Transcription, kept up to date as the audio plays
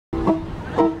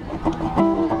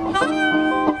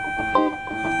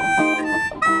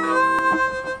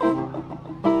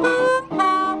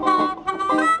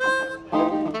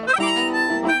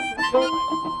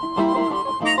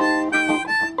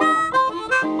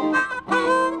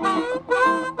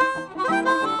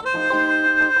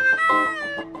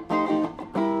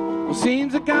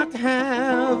got to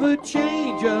have a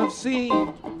change of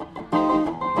scene,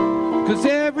 'cause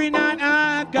every night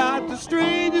I've got the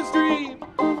strangest dream.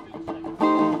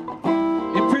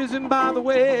 Imprisoned by the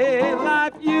way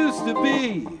life used to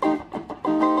be,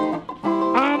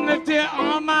 I'm left here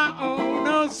on my own,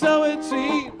 or so it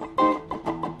seems.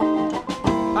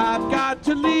 I've got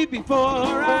to leave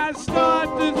before I start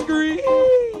to scream.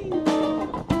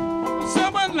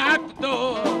 Someone locked the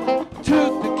door,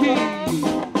 took the key.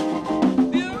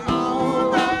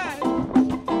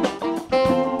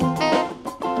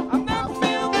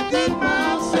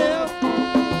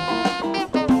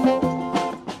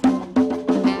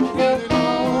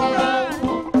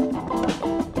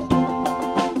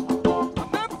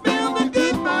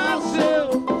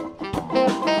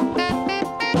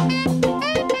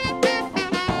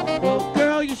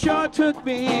 Took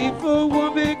me for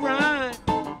one big ride,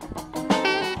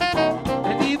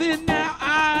 and even now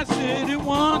I sit and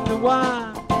wonder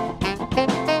why.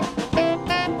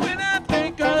 When I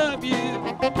think of you,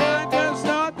 I just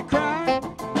start to cry.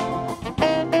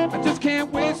 I just can't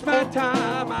waste my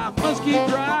time, I must keep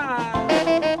trying.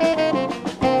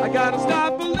 I gotta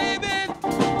stop believing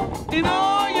in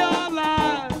all your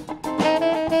lies,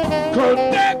 'cause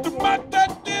that's what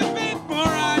that did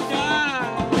before I die.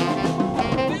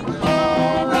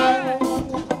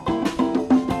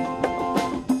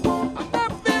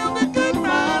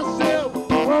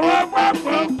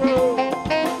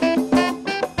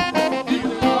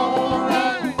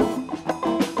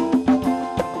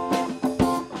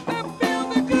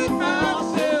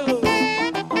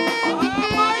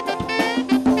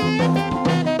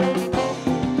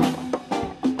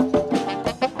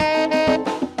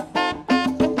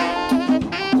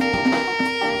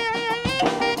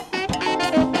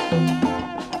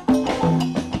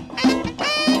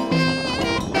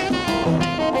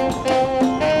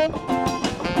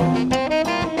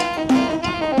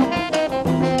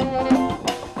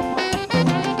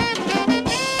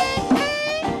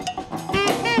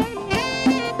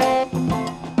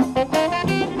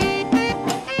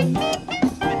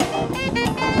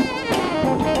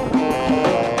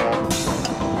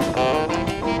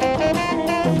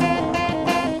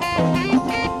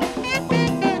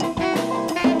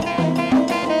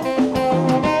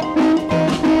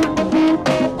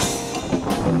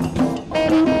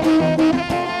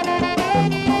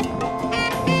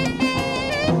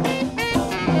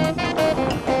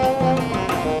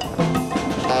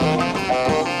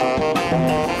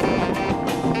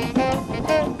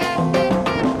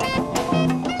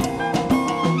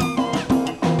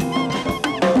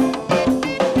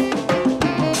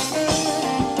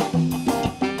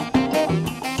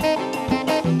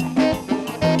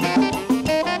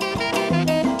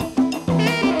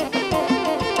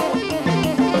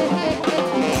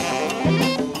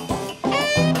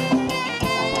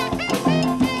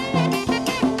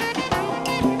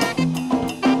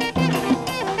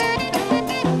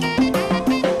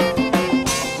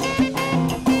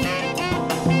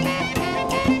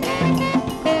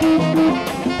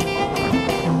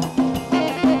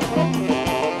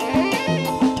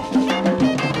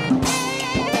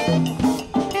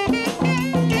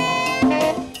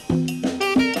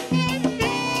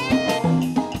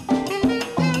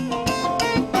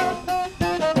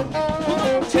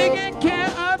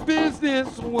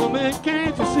 Woman,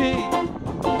 can't you see?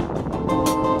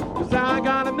 'Cause I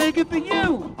gotta make it for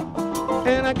you,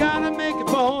 and I gotta make it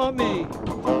for me.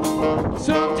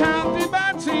 Sometimes it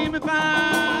might seem if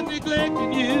I'm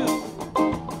neglecting you,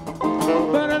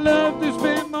 but I love to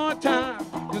spend more time,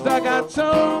 'cause I got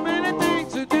so many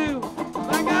things to do.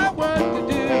 I got work to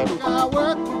do. Got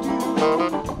work to do.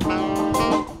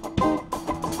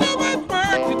 So much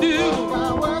work to do.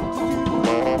 Got work to do.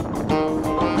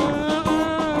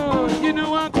 You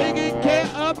know I'm taking care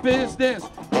of business.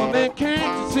 Woman,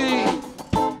 can't you see?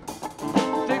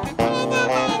 Taking all my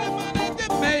money to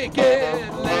make it.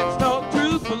 Let's talk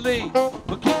truthfully.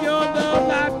 But keep your love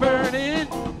light burning,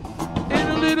 and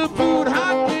a little food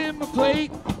hot in my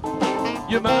plate.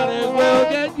 You might as well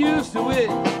get used to it.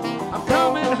 I'm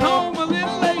coming home a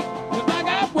little late, 'cause I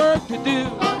got work to do.